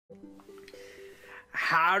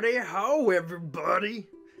Howdy ho, everybody!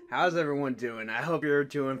 How's everyone doing? I hope you're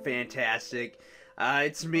doing fantastic.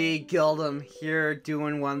 It's me, Gildem, here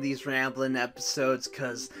doing one of these Ramblin episodes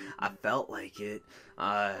because I felt like it.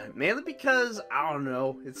 Mainly because, I don't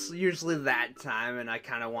know, it's usually that time and I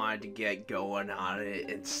kind of wanted to get going on it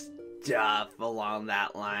and stuff along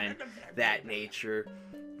that line, that nature.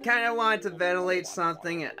 Kind of wanted to ventilate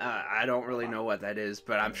something. I don't really know what that is,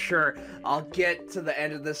 but I'm sure I'll get to the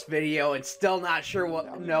end of this video and still not sure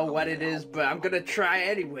what it is, but I'm gonna try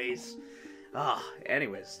anyways.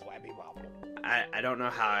 Anyways, I don't know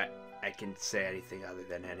how I can say anything other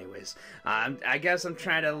than anyways. I guess I'm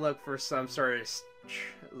trying to look for some sort of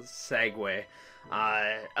segue.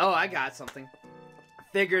 I got something.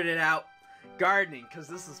 Figured it out. Gardening, because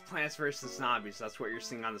this is Plants vs. Zombies. That's what you're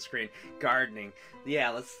seeing on the screen. Gardening. Yeah,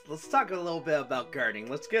 let's talk a little bit about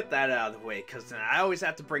gardening. Let's get that out of the way, because I always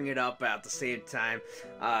have to bring it up at the same time.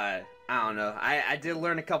 I don't know. I did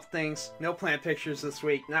learn a couple things. No plant pictures this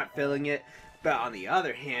week. Not feeling it. But on the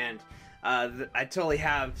other hand, I totally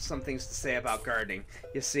have some things to say about gardening.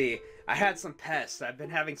 You see, I had some pests. I've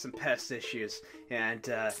been having some pest issues, and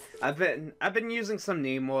I've been using some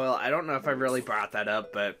neem oil. I don't know if I really brought that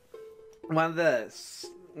up, but one of the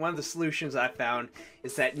solutions I found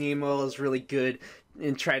is that neem oil is really good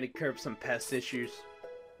in trying to curb some pest issues.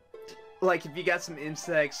 Like if you got some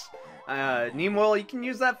insects, neem oil, you can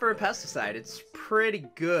use that for a pesticide. It's pretty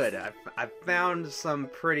good. I've found some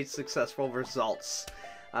pretty successful results,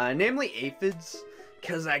 namely aphids.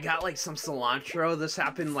 Because I got like some cilantro. This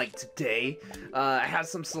happened like today. I had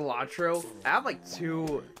some cilantro. I have like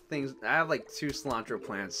two cilantro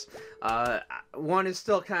plants. One is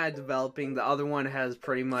still kind of developing. The other one has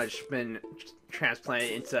pretty much been transplanted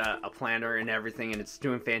into a planter and everything, and it's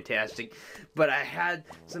doing fantastic. But I had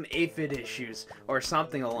some aphid issues or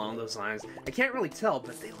something along those lines. I can't really tell,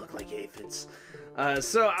 but they look like aphids.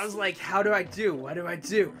 So I was like, how do I do? What do I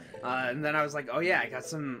do? And then I was like, oh yeah, I got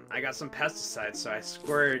some pesticides. So I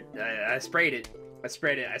sprayed it. I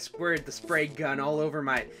squirted the spray gun all over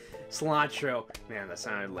my cilantro. Man, that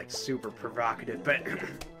sounded like super provocative, but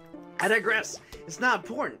I digress. It's not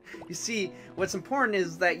important. You see, what's important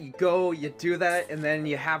is that you go, you do that, and then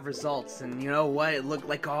you have results. And you know what? It looked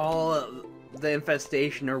like all the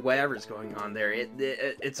infestation or whatever's going on there.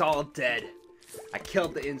 It's all dead. I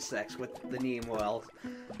killed the insects with the neem oil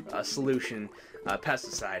solution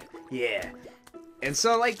pesticide. Yeah. And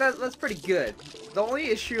so, like, that's pretty good. The only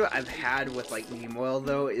issue I've had with, like, neem oil,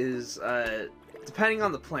 though, is depending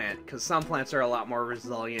on the plant, because some plants are a lot more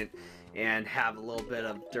resilient and have a little bit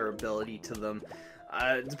of durability to them.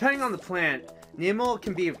 Depending on the plant, neem oil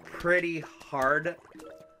can be pretty hard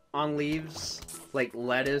on leaves, like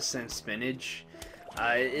lettuce and spinach.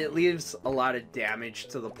 It leaves a lot of damage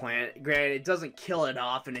to the plant. Granted, it doesn't kill it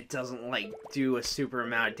off, and it doesn't, like, do a super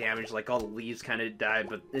amount of damage, like all the leaves kind of die,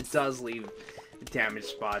 but it does leave damaged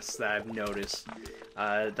spots that I've noticed.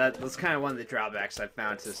 That's kind of one of the drawbacks I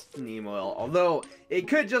found to neem oil. Although, it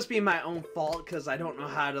could just be my own fault, because I don't know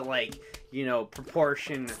how to, like, you know,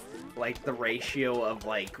 proportion, like, the ratio of,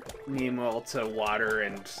 like, neem oil to water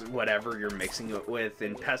and whatever you're mixing it with.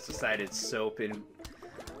 And pesticide, it's soap and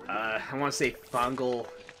I want to say fungal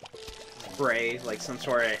spray, like some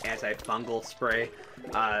sort of antifungal spray.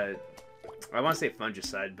 I want to say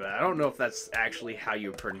fungicide, but I don't know if that's actually how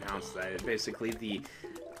you pronounce that. It's basically the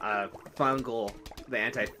antifungal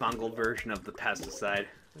version of the pesticide,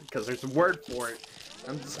 because there's a word for it.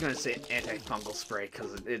 I'm just gonna say antifungal spray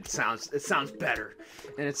because it sounds better,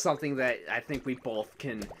 and it's something that I think we both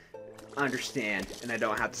can understand, and I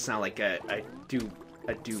don't have to sound like a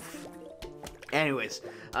doof. Anyways,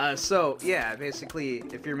 so yeah, basically,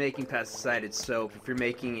 if you're making pesticide, it's soap. If you're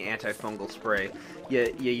making antifungal spray,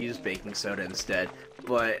 you use baking soda instead.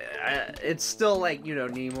 But it's still like, you know,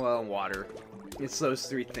 neem oil and water. It's those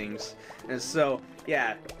three things. And so,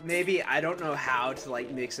 yeah, maybe I don't know how to, like,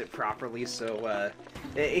 mix it properly, so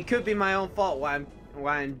it could be my own fault why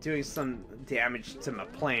I'm doing some damage to my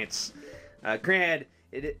plants. Granted,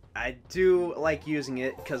 I do like using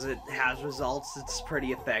it because it has results. It's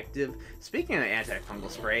pretty effective. Speaking of antifungal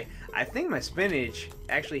spray, I think my spinach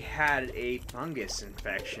actually had a fungus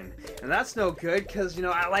infection. And that's no good because, you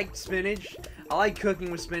know, I like spinach. I like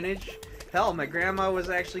cooking with spinach. Hell, my grandma was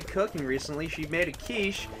actually cooking recently. She made a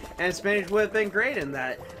quiche, and spinach would have been great in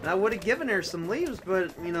that. And I would have given her some leaves,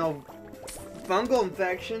 but, you know, fungal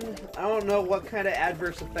infection, I don't know what kind of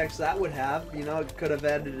adverse effects that would have. You know, it could have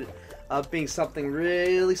ended up being something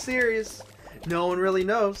really serious. No one really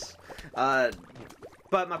knows. But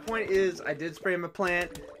my point is, I did spray my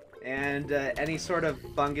plant, and any sort of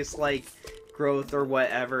fungus-like growth or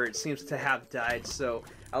whatever, it seems to have died. So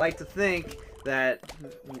I like to think that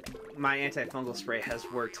my antifungal spray has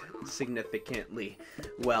worked significantly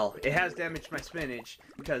well. It has damaged my spinach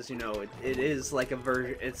because, you know, it is like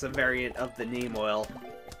it's a variant of the neem oil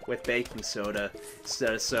with baking soda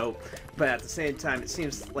instead of soap, but at the same time it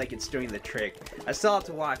seems like it's doing the trick. I still have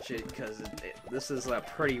to watch it because this is a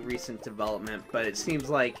pretty recent development, but it seems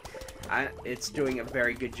like it's doing a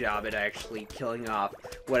very good job at actually killing off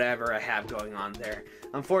whatever I have going on there.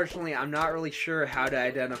 Unfortunately, I'm not really sure how to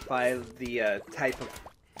identify the type of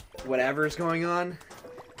whatever's going on.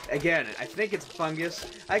 Again, I think it's fungus.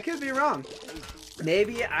 I could be wrong.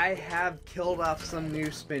 Maybe I have killed off some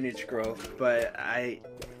new spinach growth, but I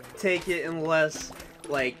take it unless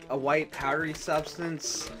like a white powdery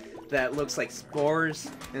substance that looks like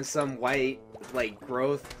spores and some white like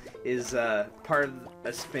growth is part of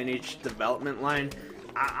a spinach development line.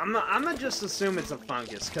 I'm gonna just assume it's a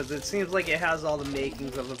fungus because it seems like it has all the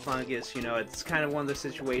makings of a fungus. You know, it's kind of one of the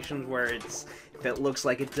situations where if it looks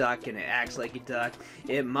like a duck and it acts like a duck,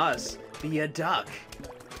 it must be a duck.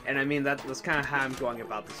 And I mean, that's kind of how I'm going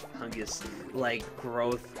about this fungus, like,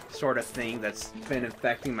 growth sort of thing that's been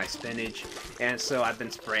infecting my spinach. And so I've been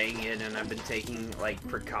spraying it, and I've been taking, like,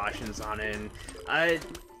 precautions on it. And,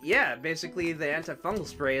 yeah, basically the antifungal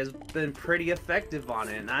spray has been pretty effective on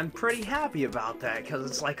it. And I'm pretty happy about that, because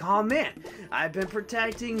it's like, oh man, I've been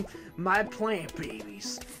protecting my plant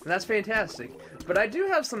babies. And that's fantastic. But I do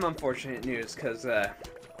have some unfortunate news, because,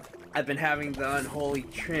 I've been having the unholy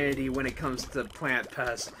trinity when it comes to plant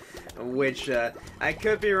pests, which, I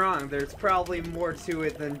could be wrong. There's probably more to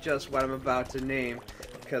it than just what I'm about to name,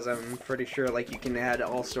 because I'm pretty sure, like, you can add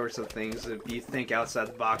all sorts of things if you think outside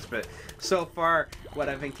the box, but so far, what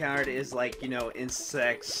I've encountered is, like, you know,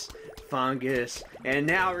 insects, fungus, and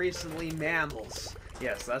now recently mammals.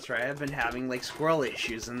 Yes, that's right, I've been having, like, squirrel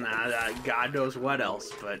issues and God knows what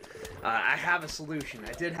else, but I have a solution.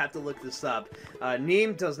 I did have to look this up.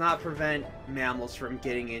 Neem does not prevent mammals from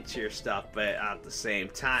getting into your stuff, but at the same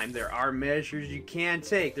time, there are measures you can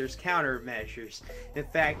take. There's countermeasures. In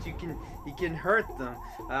fact, you can hurt them.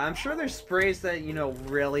 I'm sure there's sprays that, you know,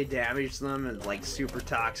 really damage them and, like, super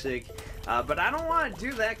toxic, but I don't want to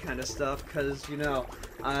do that kind of stuff because, you know,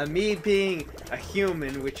 me being a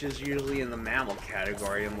human, which is usually in the mammal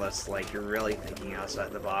category, unless, like, you're really thinking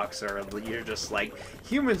outside the box, or you're just like,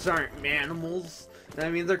 humans aren't animals. I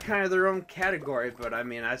mean, they're kind of their own category, but I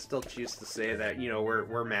mean, I still choose to say that, you know,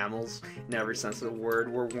 we're mammals in every sense of the word.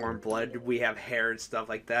 We're warm-blooded. We have hair and stuff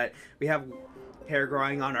like that. We have hair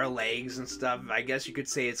growing on our legs and stuff. I guess you could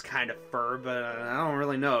say it's kind of fur, but I don't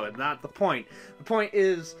really know. It's not the point. The point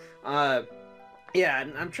is, yeah,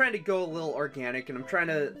 I'm trying to go a little organic, and I'm trying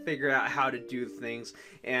to figure out how to do things.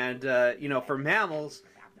 And, you know, for mammals,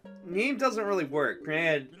 neem doesn't really work.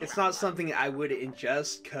 Granted, it's not something I would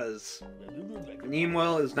ingest, because neem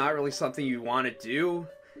oil is not really something you want to do.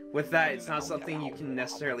 With that, it's not something you can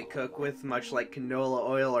necessarily cook with, much like canola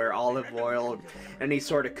oil or olive oil, or any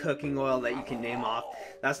sort of cooking oil that you can name off.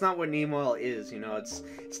 That's not what neem oil is, you know, it's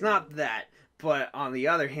not that. But on the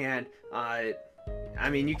other hand, I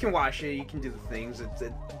mean, you can wash it, you can do the things,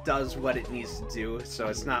 it does what it needs to do, so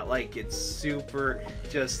it's not like it's super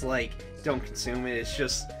just like, don't consume it, it's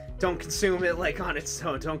just, don't consume it like on its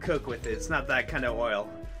own, don't cook with it, it's not that kind of oil.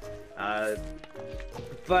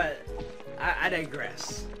 But I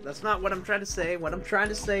digress. That's not what I'm trying to say. What I'm trying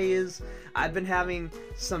to say is I've been having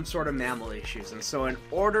some sort of mammal issues, and so in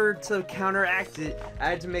order to counteract it, I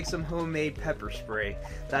had to make some homemade pepper spray.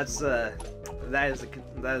 That is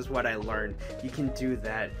what I learned. You can do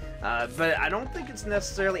that, but I don't think it's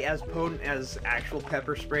necessarily as potent as actual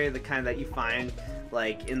pepper spray, the kind that you find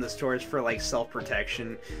like in the stores for like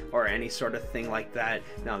self-protection or any sort of thing like that.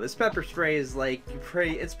 No, this pepper spray is like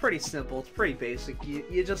it's pretty simple, it's pretty basic.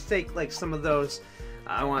 You just take like some of those,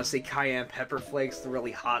 I want to say cayenne pepper flakes, the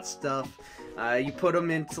really hot stuff. You put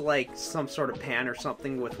them into like some sort of pan or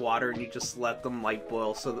something with water, and you just let them like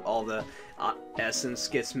boil so that all the essence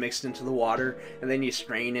gets mixed into the water, and then you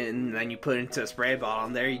strain it, and then you put it into a spray bottle,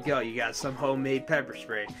 and there you go, you got some homemade pepper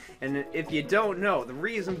spray. And if you don't know, the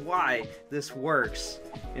reason why this works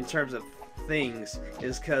in terms of things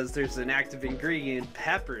is because there's an active ingredient in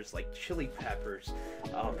peppers, like chili peppers.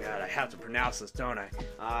 Oh god, I have to pronounce this, don't I?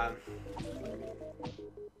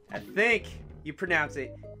 I think you pronounce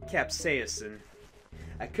it capsaicin.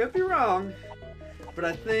 I could be wrong, but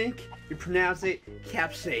I think you pronounce it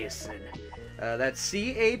capsaicin. That's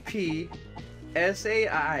C-A-P-S-A-I-C-I-N.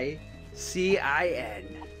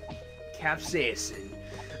 Capsaicin.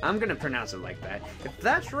 I'm gonna pronounce it like that. If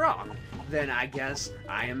that's wrong, then I guess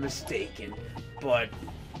I am mistaken. But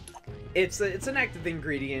it's an active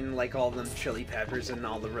ingredient like all them chili peppers and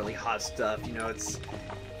all the really hot stuff. You know, it's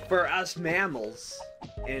for us mammals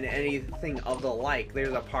and anything of the like.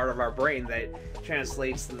 There's a part of our brain that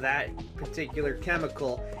translates that particular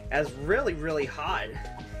chemical as really, really hot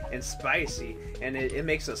and spicy, and it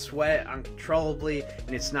makes us sweat uncontrollably,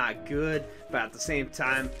 and it's not good. But at the same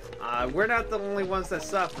time, we're not the only ones that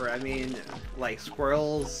suffer. I mean, like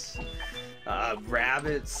squirrels,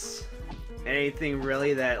 rabbits, anything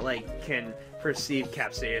really that like can perceive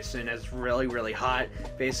capsaicin as really, really hot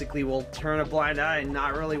basically will turn a blind eye and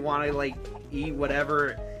not really want to like eat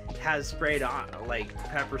whatever has sprayed on, like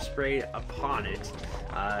pepper sprayed upon it.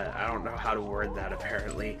 I don't know how to word that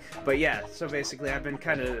apparently, but yeah, so basically I've been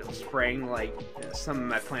kind of spraying like some of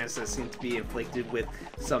my plants that seem to be inflicted with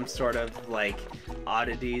some sort of like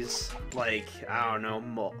oddities, like I don't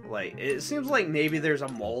know, like it seems like maybe there's a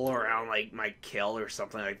mole around like my kale or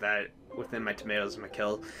something like that within my tomatoes and my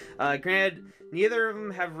kale. Granted, neither of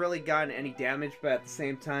them have really gotten any damage, but at the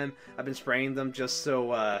same time I've been spraying them just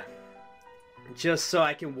so I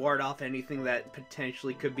can ward off anything that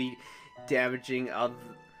potentially could be damaging of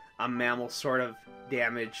a mammal sort of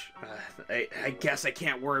damage. I guess I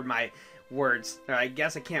can't word my words. I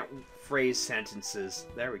guess I can't phrase sentences.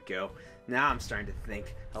 There we go. Now I'm starting to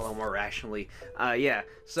think a little more rationally. Yeah,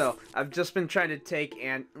 so I've just been trying to take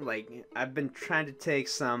some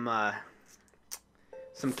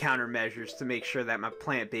countermeasures to make sure that my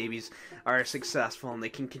plant babies are successful and they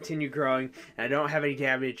can continue growing and I don't have any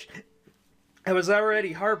damage. I was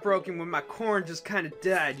already heartbroken when my corn just kind of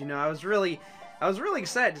died. You know, I was really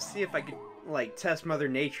excited to see if I could like test Mother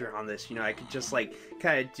Nature on this. You know, I could just like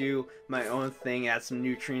kind of do my own thing, add some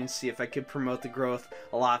nutrients, see if I could promote the growth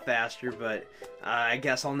a lot faster. But I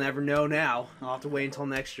guess I'll never know now. I'll have to wait until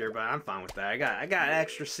next year. But I'm fine with that. I got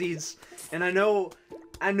extra seeds, and I know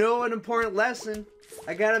an important lesson.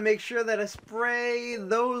 I gotta make sure that I spray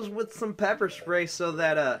those with some pepper spray so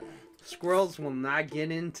that squirrels will not get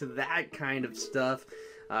into that kind of stuff.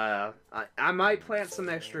 I might plant some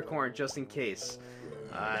extra corn just in case.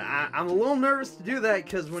 I'm a little nervous to do that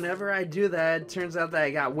because whenever I do that, it turns out that I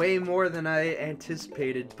got way more than I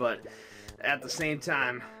anticipated, but at the same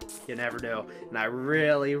time, you never know. And I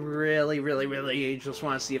really, really, really, really just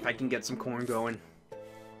want to see if I can get some corn going.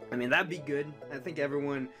 I mean, that'd be good. I think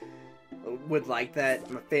everyone would like that.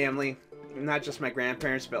 My family. Not just my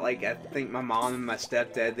grandparents, but like I think my mom and my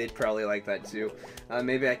stepdad, they'd probably like that too.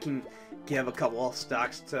 Maybe I can give a couple of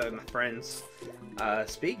stocks to my friends.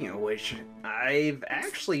 Speaking of which, I've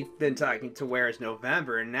actually been talking to Where's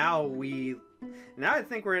November, and now I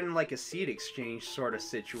think we're in like a seed exchange sort of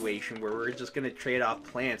situation where we're just gonna trade off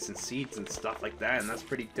plants and seeds and stuff like that, and that's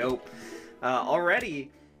pretty dope.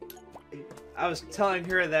 Already, I was telling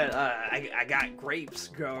her that I got grapes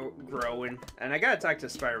growing, and I gotta talk to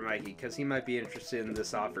Spider Mikey because he might be interested in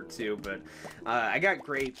this offer too. But I got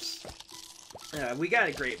grapes. We got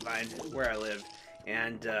a grapevine where I live,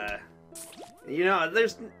 and you know,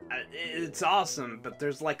 it's awesome, but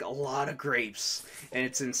there's like a lot of grapes, and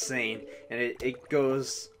it's insane, and it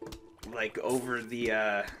goes like over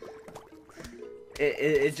the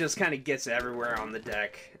It just kind of gets everywhere on the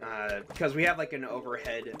deck because we have like an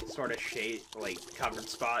overhead sort of shade, like covered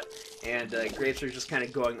spot, and grapes are just kind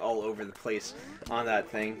of going all over the place on that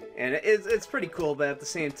thing, and it's pretty cool. But at the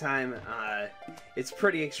same time, it's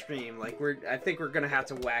pretty extreme. Like I think we're gonna have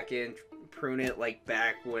to whack in, prune it like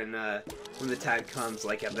back when the time comes,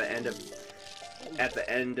 like at the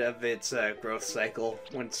end of its growth cycle,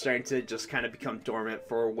 when it's starting to just kind of become dormant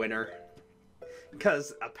for winter.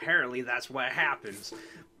 Because apparently that's what happens.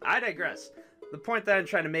 I digress. The point that I'm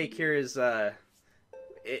trying to make here is, there's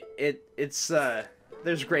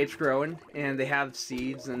grapes growing, and they have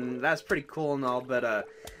seeds, and that's pretty cool and all, but,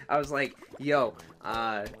 I was like, yo,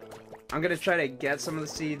 I'm gonna try to get some of the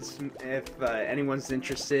seeds if, anyone's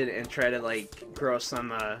interested, and try to, like, grow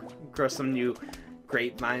some new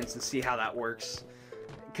grapevines and see how that works.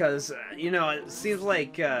 Because, you know, it seems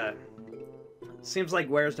like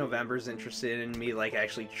Where's November's interested in me, like,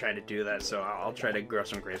 actually trying to do that, so I'll try to grow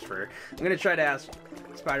some grapes for her. I'm gonna try to ask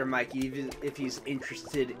Spider Mikey if he's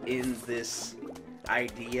interested in this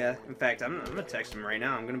idea. In fact, I'm gonna text him right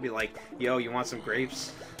now. I'm gonna be like, yo, you want some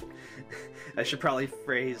grapes? I should probably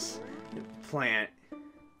phrase plant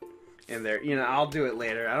in there. You know, I'll do it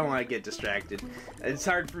later. I don't want to get distracted. It's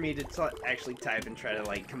hard for me to actually type and try to,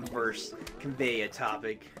 like, convey a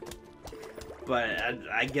topic. But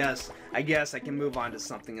I guess I can move on to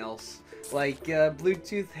something else, like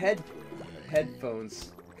Bluetooth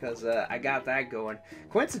headphones, because I got that going.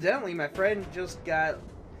 Coincidentally, my friend just got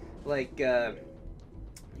like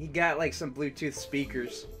he got like some Bluetooth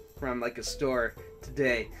speakers from like a store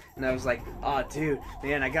today, and I was like, oh dude,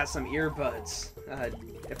 man, I got some earbuds.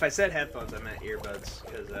 If I said headphones, I meant earbuds,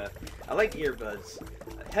 because I like earbuds.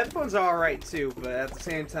 Headphones are alright too, but at the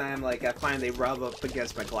same time, like, I find they rub up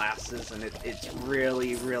against my glasses, and it's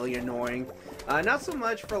really, really annoying. Not so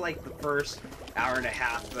much for like the first hour and a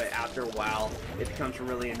half, but after a while, it becomes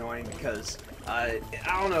really annoying because I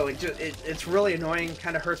don't know, it's really annoying.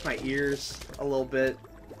 Kind of hurts my ears a little bit.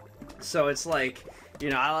 So it's like, you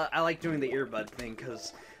know, I like doing the earbud thing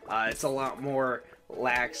because it's a lot more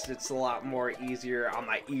lax, it's a lot more easier on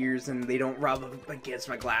my ears, and they don't rub up against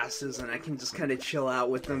my glasses, and I can just kind of chill out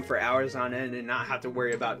with them for hours on end and not have to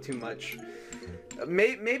worry about too much.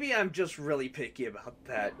 Maybe I'm just really picky about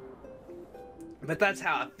that. But that's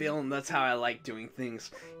how I feel, and that's how I like doing things.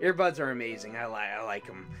 Earbuds are amazing. I like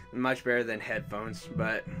them much better than headphones.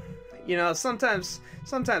 But you know, sometimes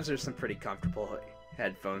there's some pretty comfortable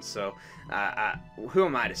headphones. So who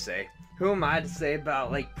am I to say? Who am I to say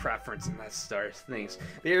about like preference and that sort of things?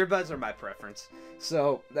 The earbuds are my preference,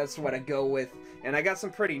 so that's what I go with. And I got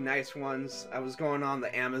some pretty nice ones. I was going on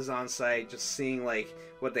the Amazon site just seeing like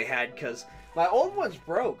what they had, because my old ones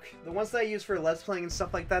broke. The ones that I use for Let's Playing and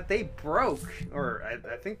stuff like that, they broke. Or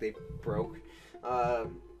I think they broke.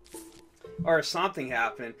 Or something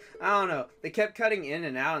happened. I don't know. They kept cutting in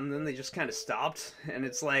and out, and then they just kind of stopped. And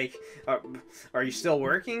it's like, are you still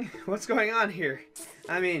working? What's going on here?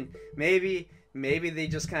 I mean, maybe they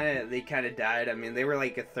just kind of died. I mean, they were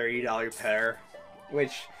like a $30 pair,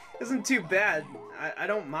 which isn't too bad. I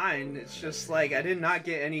don't mind. It's just like I did not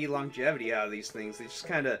get any longevity out of these things. They just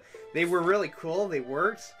they were really cool. They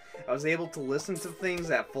worked. I was able to listen to things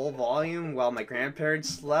at full volume while my grandparents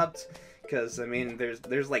slept. Because I mean,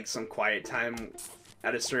 there's like some quiet time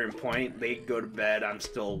at a certain point. They go to bed. I'm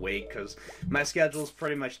still awake because my schedule is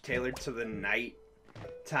pretty much tailored to the night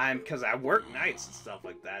time, because I work nights and stuff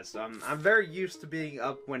like that. So I'm very used to being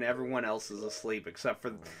up when everyone else is asleep, except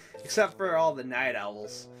for all the night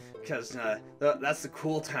owls, because that's the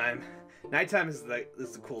cool time. Nighttime is the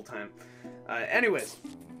cool time. Anyways,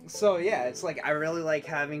 so yeah, it's like I really like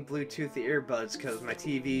having Bluetooth earbuds because my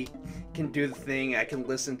TV can do the thing. I can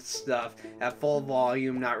listen to stuff at full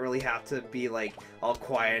volume, not really have to be like all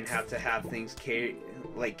quiet and have to have things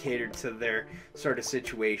catered to their sort of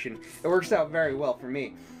situation. It works out very well for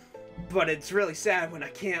me, but it's really sad when I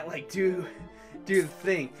can't like do the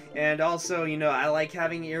thing. And also, you know, I like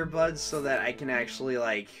having earbuds so that I can actually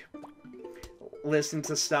like listen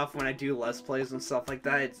to stuff when I do Let's Plays and stuff like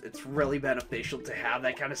that. It's really beneficial to have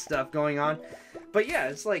that kind of stuff going on. But yeah,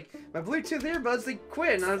 it's like my Bluetooth earbuds, they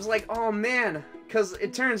quit, and I was like, oh man, because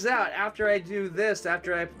it turns out after I do this,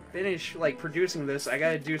 after I finish like producing this, I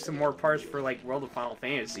gotta do some more parts for like World of Final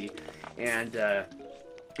Fantasy. And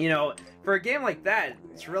you know, for a game like that,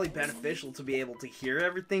 it's really beneficial to be able to hear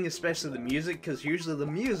everything, especially the music, because usually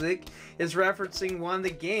the music is referencing one of the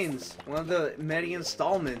games, one of the many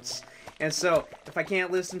installments. And so, if I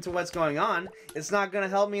can't listen to what's going on, it's not going to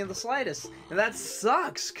help me in the slightest. And that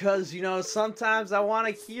sucks, because, you know, sometimes I want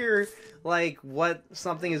to hear, like, what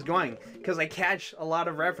something is going. Because I catch a lot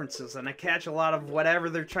of references, and I catch a lot of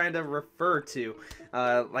whatever they're trying to refer to.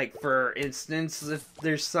 Like, for instance, if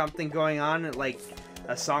there's something going on, like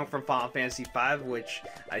a song from Final Fantasy V, which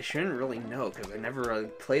I shouldn't really know because I never really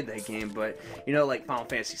played that game, but you know, like Final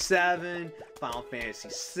Fantasy VII, Final Fantasy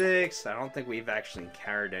VI. I don't think we've actually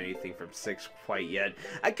encountered anything from 6 quite yet.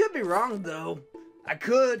 I could be wrong though. I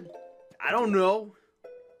don't know.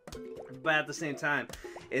 But at the same time,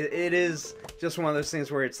 it is just one of those things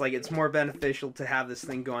where it's like it's more beneficial to have this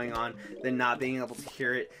thing going on than not being able to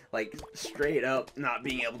hear it. Like straight up not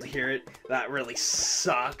being able to hear it. That really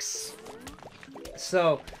sucks.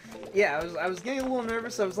 So, yeah, I was getting a little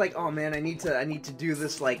nervous. I was like, oh man, I need to do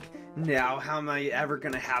this like now. How am I ever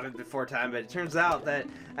gonna have it before time? But it turns out that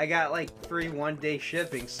I got like free one-day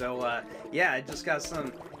shipping. So yeah, I just got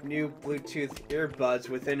some new Bluetooth earbuds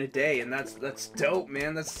within a day, and that's dope,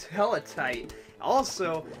 man. That's hella tight.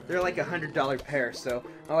 Also, they're like $100 pair, so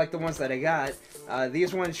unlike the ones that I got,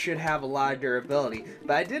 these ones should have a lot of durability.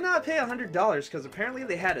 But I did not pay $100 because apparently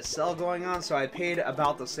they had a sale going on, so I paid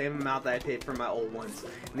about the same amount that I paid for my old ones.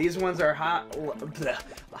 And these ones are hot.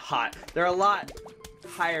 They're a lot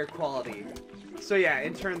higher quality. So yeah,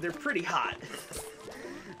 in turn, they're pretty hot.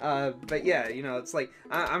 But yeah, you know, it's like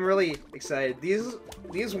I'm really excited. These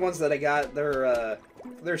ones that I got, they're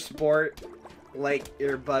sport like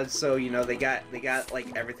earbuds, so you know they got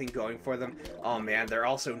like everything going for them. Oh man, they're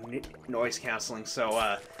also noise canceling, so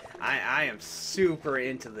I am super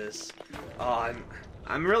into this.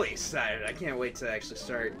 I'm really excited. I can't wait to actually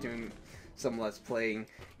start doing some Let's Playing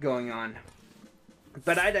going on.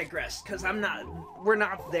 But I digress, because we're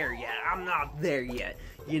not there yet. I'm not there yet.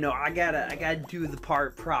 You know, I gotta do the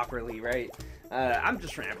part properly, right? I'm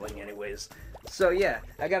just rambling anyways. So yeah,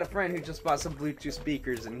 I got a friend who just bought some Bluetooth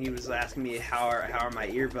speakers, and he was asking me how are my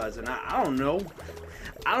earbuds, and I don't know.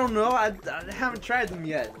 I haven't tried them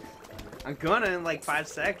yet. I'm gonna in like 5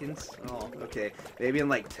 seconds. Oh, okay. Maybe in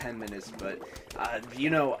like 10 minutes, but,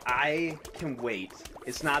 you know, I can wait.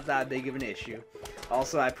 It's not that big of an issue.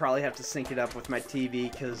 Also, I probably have to sync it up with my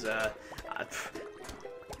TV, because,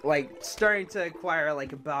 like, starting to acquire,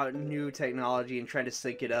 like, about new technology and trying to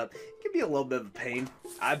sync it up, it can be a little bit of a pain.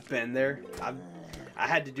 I've been there. I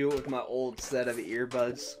had to do it with my old set of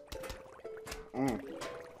earbuds.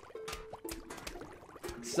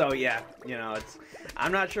 So yeah, you know,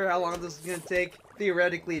 I'm not sure how long this is gonna take.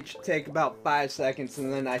 Theoretically, it should take about 5 seconds,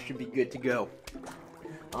 and then I should be good to go.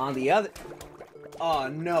 On the other... Oh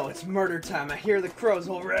no, it's murder time. I hear the crows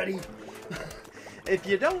already. If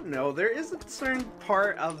you don't know, there is a certain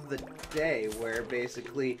part of the day where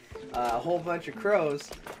basically a whole bunch of crows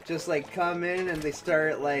just like come in and they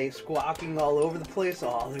start like squawking all over the place.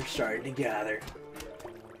 Oh, they're starting to gather.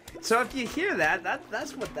 So if you hear that,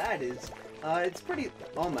 that's what that is. It's pretty...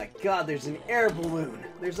 Oh my god, there's an air balloon.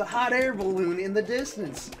 There's a hot air balloon in the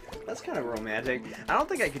distance. That's kind of romantic. I don't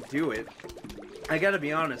think I could do it. I gotta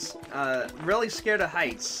be honest. Really scared of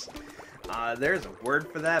heights. There's a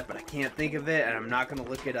word for that, but I can't think of it, and I'm not gonna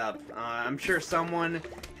look it up. I'm sure someone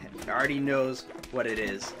already knows what it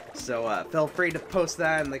is. So feel free to post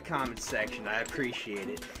that in the comments section. I appreciate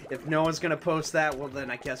it. If no one's gonna post that, well then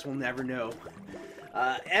I guess we'll never know.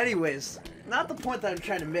 Anyways, not the point that I'm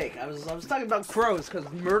trying to make. I was talking about crows because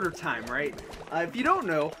murder time, right? If you don't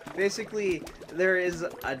know, basically there is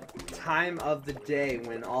a time of the day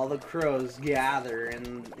when all the crows gather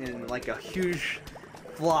in like a huge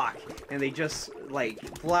flock, and they just like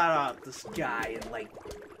flat out the sky and like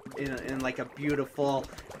in like a beautiful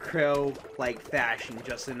crow like fashion,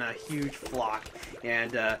 just in a huge flock.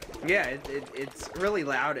 And yeah, it's really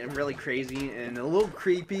loud and really crazy and a little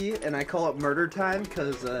creepy, and I call it murder time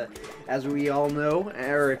because as we all know,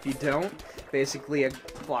 or if you don't, basically a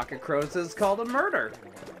flock of crows is called a murder.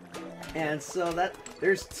 And so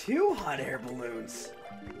there's 2 hot air balloons.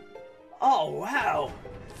 Oh wow,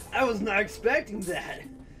 I was not expecting that.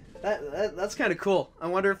 That's kind of cool. I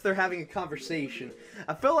wonder if they're having a conversation.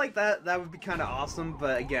 I feel like that would be kind of awesome,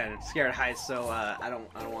 but again, I'm scared of heights, so I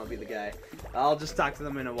don't want to be the guy. I'll just talk to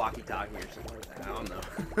them in a walkie-talkie or something like that. I don't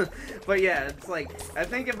know. But yeah, it's like, I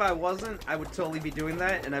think if I wasn't, I would totally be doing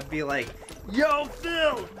that, and I'd be like, "Yo,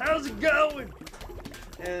 Phil, how's it going?"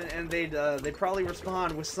 And they'd probably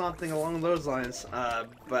respond with something along those lines.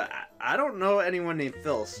 But I don't know anyone named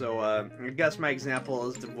Phil, so I guess my example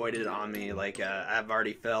is devoided on me, like I've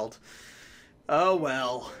already failed. Oh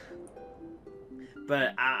well.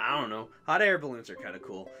 But I don't know. Hot air balloons are kind of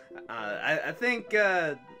cool. I think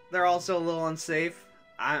they're also a little unsafe.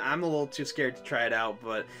 I'm a little too scared to try it out,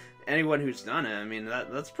 but anyone who's done it, I mean,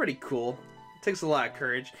 that's pretty cool. It takes a lot of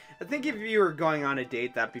courage. I think if you were going on a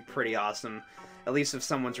date, that'd be pretty awesome. At least if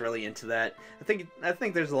someone's really into that. I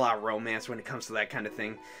think there's a lot of romance when it comes to that kind of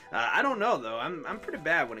thing. I don't know though. I'm pretty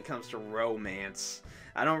bad when it comes to romance.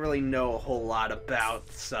 I don't really know a whole lot about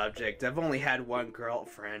the subject. I've only had one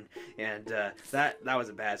girlfriend, and that was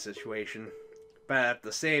a bad situation. But at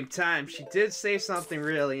the same time, she did say something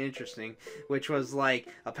really interesting, which was like,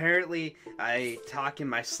 apparently I talk in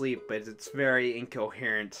my sleep, but it's very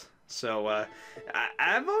incoherent. So,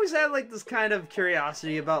 I've always had, like, this kind of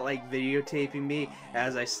curiosity about, like, videotaping me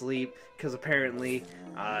as I sleep, because apparently,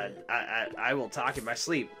 I will talk in my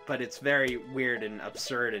sleep, but it's very weird and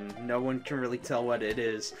absurd, and no one can really tell what it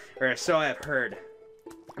is, or so I've heard.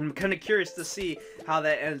 I'm kind of curious to see how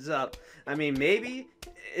that ends up. I mean, maybe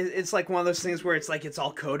it's like one of those things where it's like it's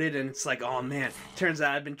all coded and it's like, oh man, turns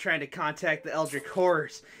out I've been trying to contact the Eldritch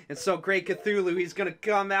Horrors, and so Great Cthulhu, he's gonna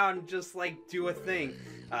come out and just like do a thing.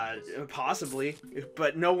 Possibly,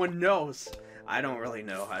 but no one knows. I don't really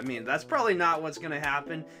know. I mean, that's probably not what's gonna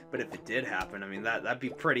happen, but if it did happen, I mean, that'd be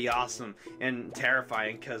pretty awesome and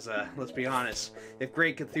terrifying, because let's be honest, if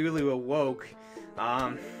Great Cthulhu awoke,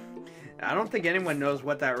 I don't think anyone knows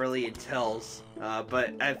what that really entails,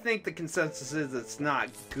 but I think the consensus is it's not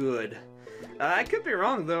good. I could be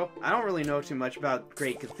wrong, though. I don't really know too much about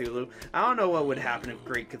Great Cthulhu. I don't know what would happen if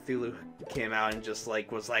Great Cthulhu came out and just,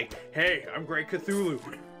 like, was like, "Hey, I'm Great Cthulhu."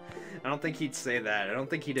 I don't think he'd say that. I don't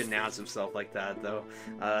think he'd announce himself like that, though.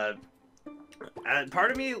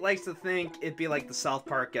 Part of me likes to think it'd be like the South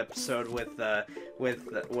Park episode with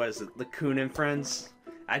was it the Coon and Friends?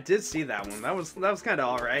 I did see that one. That was kind of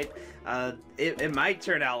all right. It might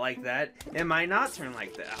turn out like that. It might not turn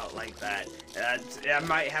out like that. I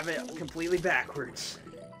might have it completely backwards.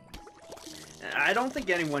 I don't think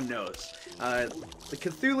anyone knows. The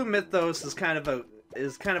Cthulhu mythos is kind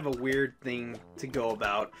of a weird thing to go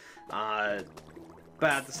about. But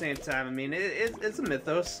at the same time, I mean, it's a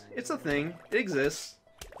mythos. It's a thing. It exists.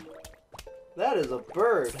 That is a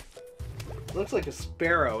bird. Looks like a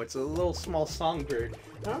sparrow. It's a little small songbird.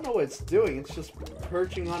 I don't know what it's doing. It's just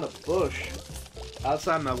perching on a bush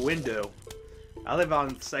outside my window. I live on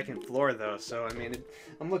the 2nd floor, though, so, I mean,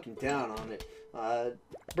 I'm looking down on it.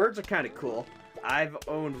 Birds are kind of cool. I've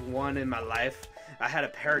owned one in my life. I had a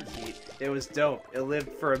parakeet. It was dope. It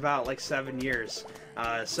lived for about like 7 years.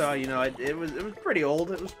 So you know, it was pretty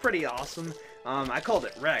old. It was pretty awesome. I called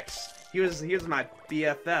it Rex. He was my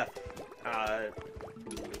BFF.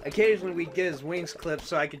 Occasionally we'd get his wings clipped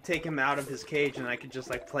so I could take him out of his cage and I could just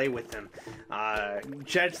like play with him.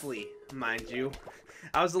 Gently, mind you.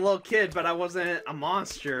 I was a little kid, but I wasn't a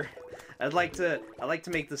monster. I'd like to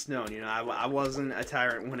make this known, you know, I wasn't a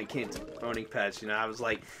tyrant when it came to owning pets, you know, I was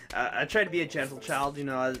like, I tried to be a gentle child, you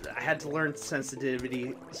know, I had to learn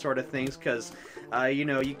sensitivity sort of things, because, you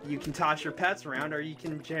know, you can toss your pets around, or you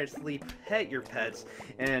can gently pet your pets,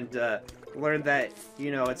 and learn that,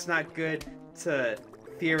 you know, it's not good to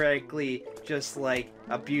theoretically just, like,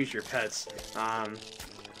 abuse your pets.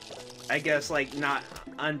 I guess, like, not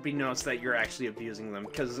unbeknownst that you're actually abusing them,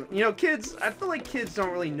 because, you know, kids, I feel like kids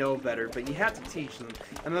don't really know better, but you have to teach them,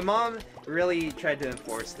 and my mom really tried to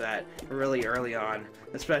enforce that really early on,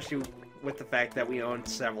 especially with the fact that we owned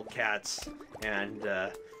several cats, and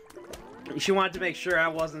she wanted to make sure I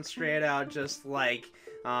wasn't straight out just, like,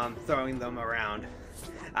 throwing them around.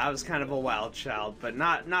 I was kind of a wild child, but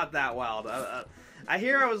not that wild. I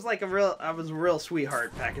hear I was like a real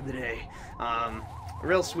sweetheart back in the day. A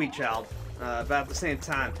real sweet child. But at the same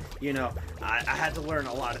time, you know, I had to learn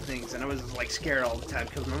a lot of things, and I was like scared all the time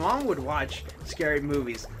because my mom would watch scary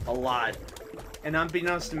movies a lot, and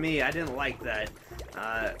unbeknownst to me, I didn't like that.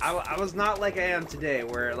 I was not like I am today,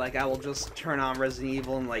 where like I will just turn on Resident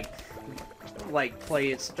Evil and like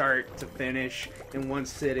play it start to finish in one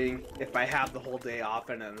sitting if I have the whole day off,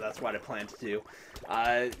 and that's what I plan to do.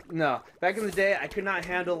 No, back in the day, I could not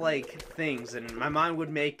handle like things, and my mom would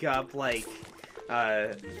make up like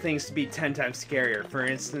things to be 10 times scarier. For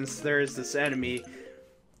instance, there's this enemy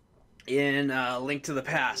in Link to the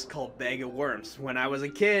Past called Bag of Worms. When I was a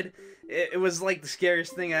kid, it was like the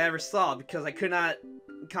scariest thing I ever saw, because I could not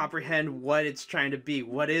comprehend what it's trying to be.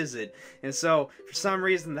 What is it? And so, for some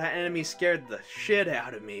reason, that enemy scared the shit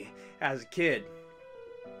out of me as a kid.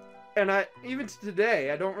 And even to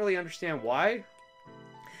today, I don't really understand why.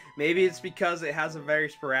 Maybe it's because it has a very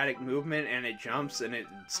sporadic movement, and it jumps, and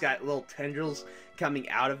it's got little tendrils coming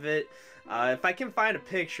out of it. If I can find a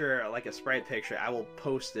picture, like a sprite picture, I will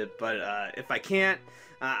post it, but if I can't,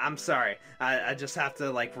 I'm sorry. I just have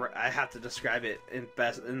to, like, I have to describe it in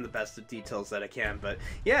the best of details that I can. But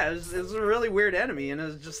yeah, it was a really weird enemy, and it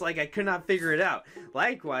was just like I could not figure it out.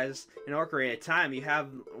 Likewise, in Ocarina of Time, you have,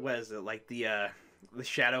 what is it, like the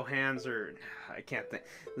Shadow Hands, or I can't think,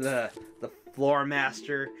 the Floor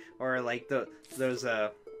Master, or like the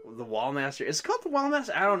Wall Master. It's called the Wall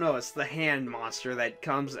Master? I don't know. It's the hand monster that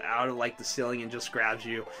comes out of like the ceiling and just grabs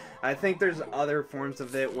you. I think there's other forms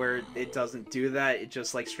of it where it doesn't do that. It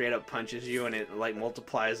just like straight up punches you, and it like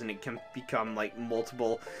multiplies, and it can become like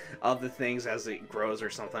multiple other things as it grows or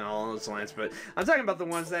something along those lines. But I'm talking about the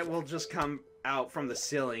ones that will just come out from the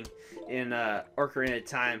ceiling in Ocarina of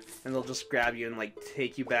Time, and they'll just grab you and like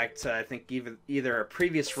take you back to, I think, either a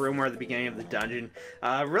previous room or the beginning of the dungeon.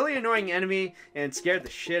 Really annoying enemy, and scared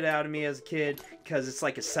the shit out of me as a kid, because it's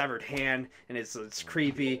like a severed hand, and it's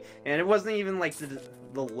creepy, and it wasn't even like the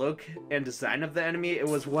look and design of the enemy, it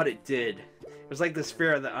was what it did. It was like this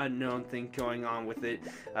fear of the unknown thing going on with it.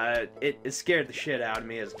 It scared the shit out of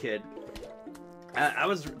me as a kid. I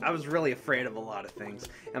was really afraid of a lot of things,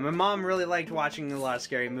 and my mom really liked watching a lot of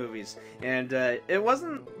scary movies, and it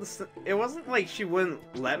wasn't like she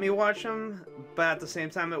wouldn't let me watch them, but at the same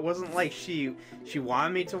time, it wasn't like she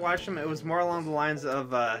wanted me to watch them. It was more along the lines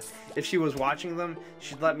of if she was watching them,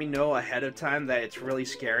 she'd let me know ahead of time that it's really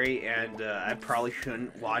scary, and I probably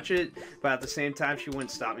shouldn't watch it, but at the same time, she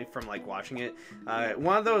wouldn't stop me from like watching it.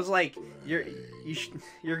 One of those like you're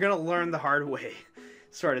gonna learn the hard way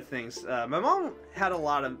sort of things. My mom had a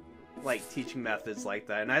lot of like teaching methods like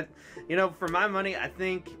that, and you know, for my money, I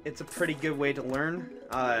think it's a pretty good way to learn.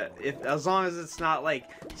 As long as it's not like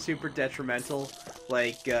super detrimental,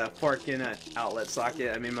 like fork in an outlet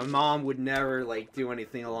socket. I mean, my mom would never like do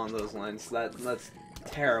anything along those lines. That's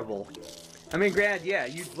terrible. I mean, granted, yeah,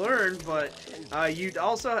 you'd learn, but you'd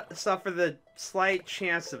also suffer the slight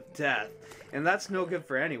chance of death, and that's no good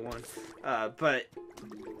for anyone. But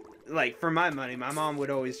like, for my money, my mom would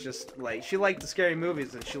always just, like, she liked the scary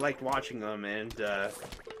movies and she liked watching them, and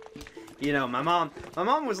you know, my mom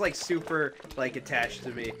was like super like attached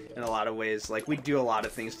to me in a lot of ways. Like, we'd do a lot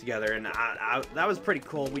of things together, and that was pretty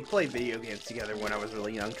cool. We'd play video games together when I was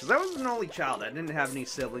really young, because I was an only child. I didn't have any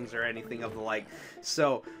siblings or anything of the like.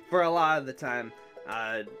 So for a lot of the time,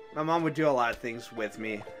 my mom would do a lot of things with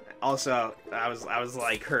me. Also, I was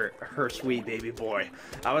like her sweet baby boy.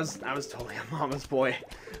 I was totally a mama's boy.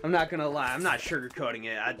 I'm not gonna lie. I'm not sugarcoating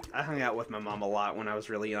it. I hung out with my mom a lot when I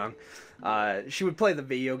was really young. She would play the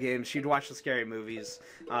video games. She'd watch the scary movies.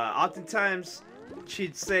 Oftentimes,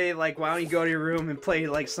 she'd say, like, why don't you go to your room and play,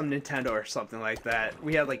 like, some Nintendo or something like that.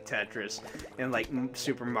 We had, like, Tetris and, like,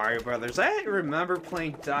 Super Mario Brothers. I remember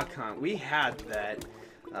playing Duck Hunt. We had that.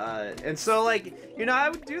 And so, like, you know, I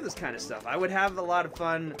would do this kind of stuff. I would have a lot of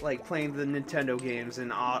fun, like, playing the Nintendo games,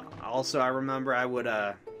 and also I remember I would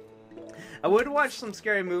watch some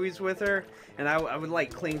scary movies with her, and I would,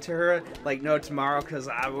 like, cling to her like no tomorrow, because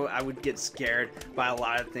I would get scared by a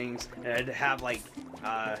lot of things, and I'd have, like,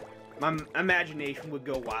 my imagination would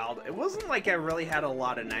go wild. It wasn't like I really had a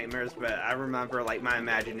lot of nightmares, but I remember, like, my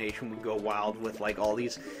imagination would go wild with, like, all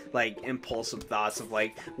these, like, impulsive thoughts of,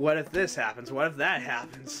 like, what if this happens? What if that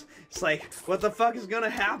happens? It's like, what the fuck is gonna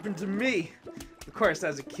happen to me? Of course,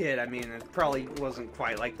 as a kid, I mean, it probably wasn't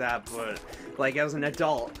quite like that, but, like, as an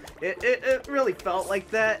adult, it really felt like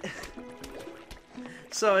that.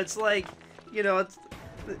 So it's like, you know,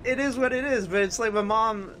 it is what it is, but it's like my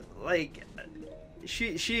mom, like,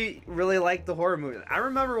 she really liked the horror movies. I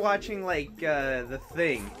remember watching, like, The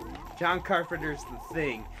Thing, John Carpenter's The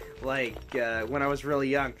Thing, like, when I was really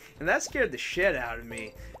young, and that scared the shit out of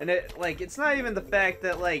me. And it's not even the fact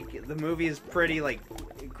that, like, the movie is pretty, like,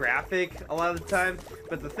 graphic a lot of the time,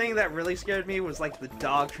 but the thing that really scared me was, like, the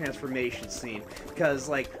dog transformation scene, because,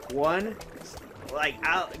 like, one, like,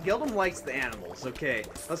 Gildem likes the animals, okay?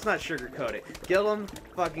 Let's not sugarcoat it. Gildem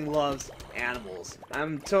fucking loves animals.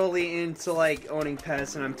 I'm totally into, like, owning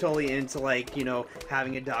pets, and I'm totally into, like, you know,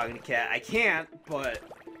 having a dog and a cat. I can't, but,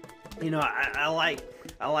 you know, I like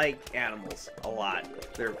animals a lot.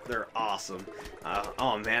 They're awesome.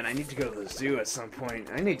 Oh man, I need to go to the zoo at some point.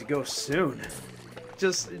 I need to go soon. It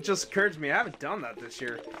just occurred to me, I haven't done that this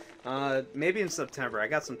year. Maybe in September. I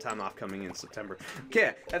got some time off coming in September.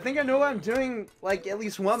 Okay, I think I know what I'm doing, like, at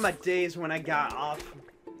least one of my days when I got off.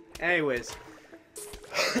 Anyways.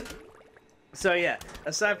 So yeah,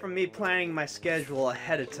 aside from me planning my schedule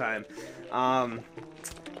ahead of time,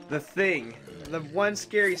 The Thing. The one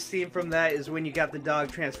scary scene from that is when you got the dog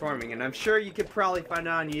transforming, and I'm sure you could probably find it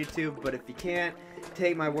on YouTube, but if you can't,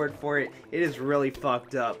 take my word for it, it is really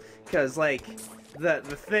fucked up. Because, like, the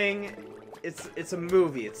Thing, it's a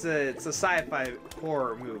movie. It's a sci-fi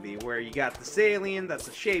horror movie where you got this alien that's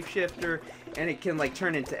a shapeshifter, and it can, like,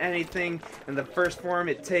 turn into anything, and the first form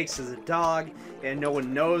it takes is a dog, and no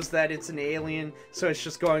one knows that it's an alien, so it's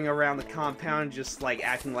just going around the compound just, like,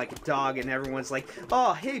 acting like a dog, and everyone's like,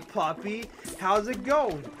 oh, hey puppy, how's it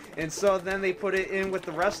going? And so then they put it in with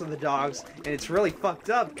the rest of the dogs, and it's really fucked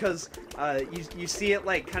up, because you see it,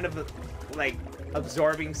 like, kind of, like,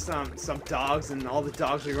 absorbing some dogs, and all the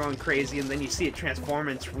dogs are going crazy, and then you see it transform,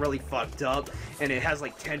 and it's really fucked up, and it has,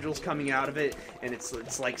 like, tendrils coming out of it, and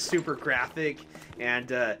it's like super graphic,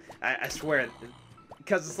 and I swear,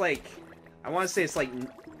 because it's like, I want to say it's like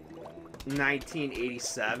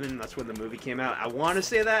 1987, that's when the movie came out. I want to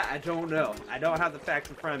say that, I don't know, I don't have the facts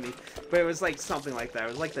in front of me, but it was like something like that. It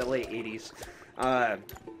was like the late 80s. I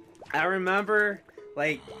remember,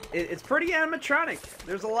 like, it's pretty animatronic.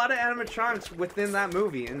 There's a lot of animatronics within that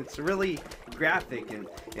movie, and it's really graphic and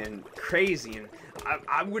crazy, and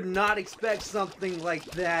I would not expect something like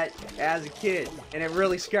that as a kid, and it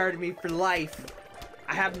really scarred me for life.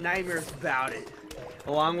 I have nightmares about it,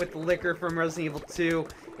 along with the liquor from Resident Evil 2,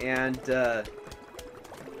 and I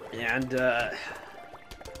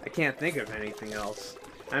can't think of anything else.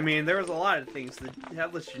 I mean, there was a lot of things. The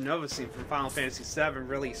Headless Genova scene from Final Fantasy VII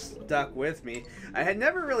really stuck with me. I had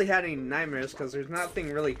never really had any nightmares because there's nothing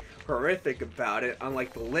really horrific about it,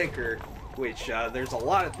 unlike the liquor, which there's a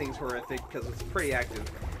lot of things horrific because it's a pretty active,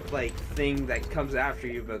 like, thing that comes after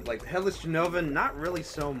you, but, like, the Headless Genova, not really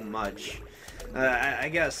so much. I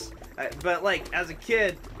guess. But, like, as a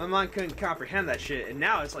kid, my mom couldn't comprehend that shit, and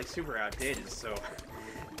now it's, like, super outdated, so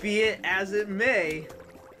be it as it may,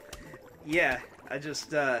 yeah. I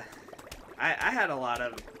just, I had a lot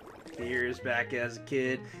of fears back as a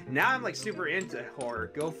kid. Now I'm, like, super into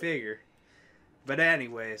horror. Go figure. But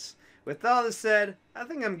anyways, with all this said, I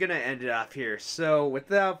think I'm gonna end it off here. So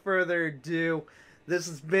without further ado, this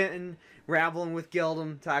has been Ramblin with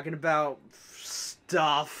Gildem, talking about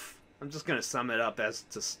stuff. I'm just gonna sum it up as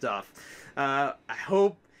to stuff. I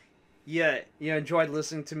hope you enjoyed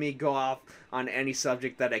listening to me go off on any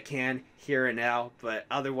subject that I can here and now. But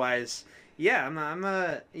otherwise,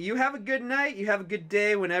 yeah, you have a good night, you have a good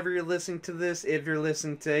day whenever you're listening to this. If you're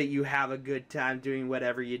listening to it, you have a good time doing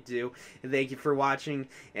whatever you do. And thank you for watching.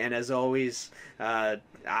 And as always, I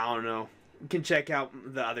don't know, you can check out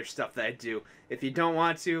the other stuff that I do. If you don't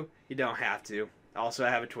want to, you don't have to. Also, I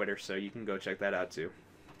have a Twitter, so you can go check that out too.